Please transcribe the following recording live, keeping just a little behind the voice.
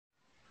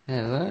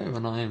Hello,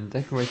 and I am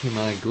decorating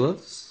my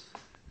gloves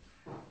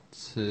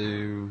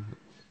to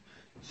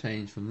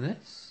change from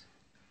this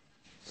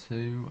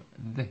to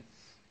this.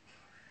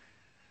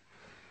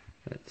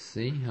 Let's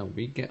see how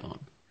we get on.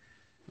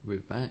 We'll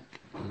be back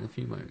in a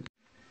few moments.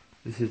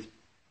 This is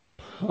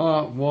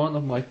part one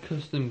of my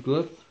custom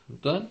glove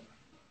done.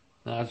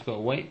 Now I've just got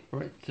to wait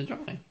for it to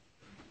dry.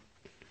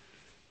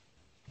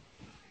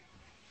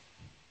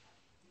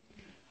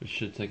 Which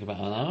should take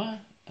about an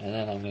hour, and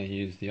then I'm going to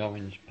use the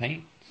orange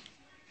paint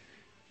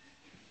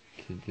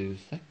to do the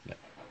second bit.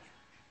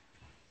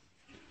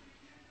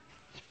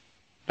 It's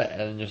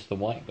better than just the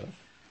white glove.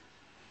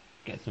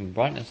 Get some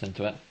brightness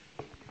into it.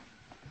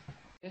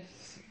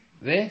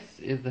 This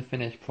is the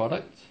finished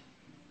product.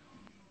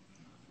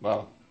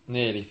 Well,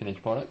 nearly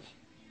finished product.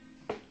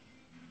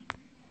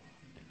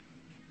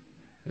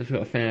 Just got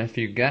to fill in a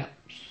few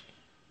gaps.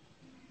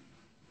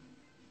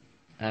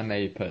 And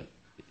maybe put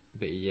a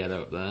bit of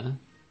yellow up there.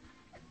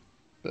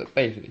 But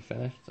basically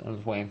finished. I'm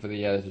just waiting for the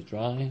yellow to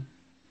dry.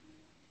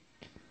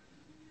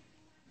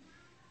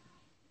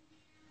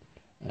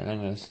 And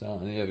I'm going to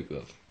start on the other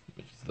glove,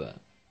 which is there.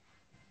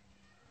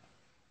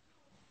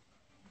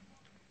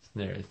 As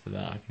nearest to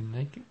that I can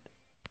make it.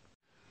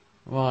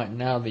 Right,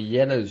 now the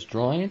yellow's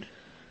dried.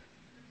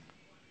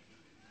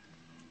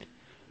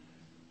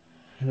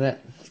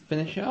 Let's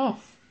finish it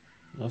off.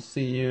 I'll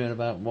see you in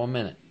about 1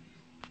 minute.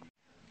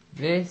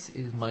 This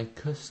is my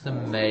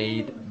custom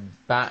made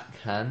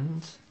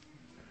backhand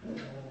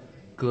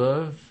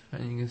glove,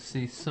 and you can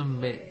see some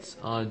bits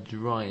are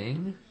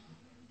drying.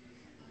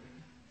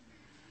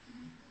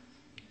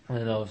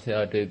 And obviously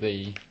I do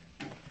the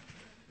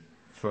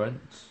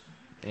front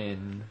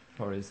in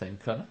probably the same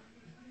colour.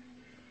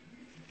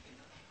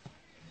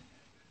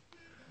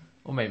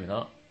 Or maybe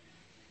not.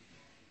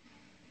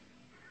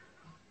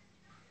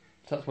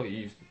 So that's what it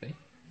used to be.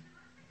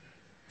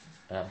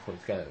 And that's what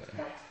it's going to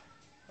be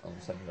on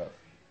the same glove.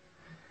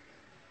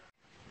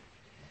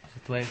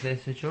 Just wait for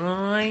this to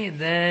dry,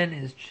 then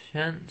its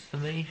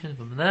transformation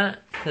from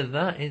that to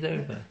that is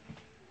over.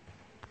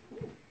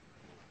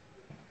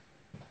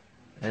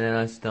 And then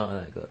I start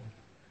that glove.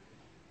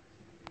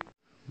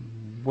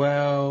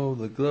 Well,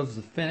 the gloves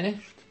are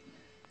finished.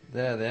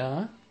 There they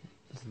are.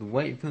 Just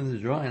wait for them to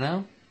dry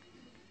now.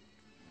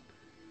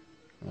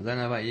 I don't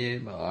know about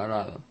you, but I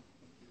like them.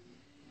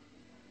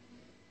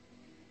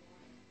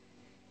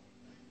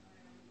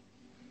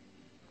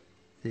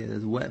 See,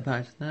 there's a wet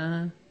patch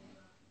there.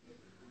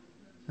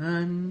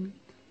 And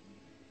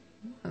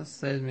that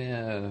saves me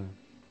a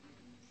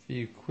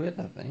few quid,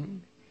 I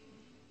think.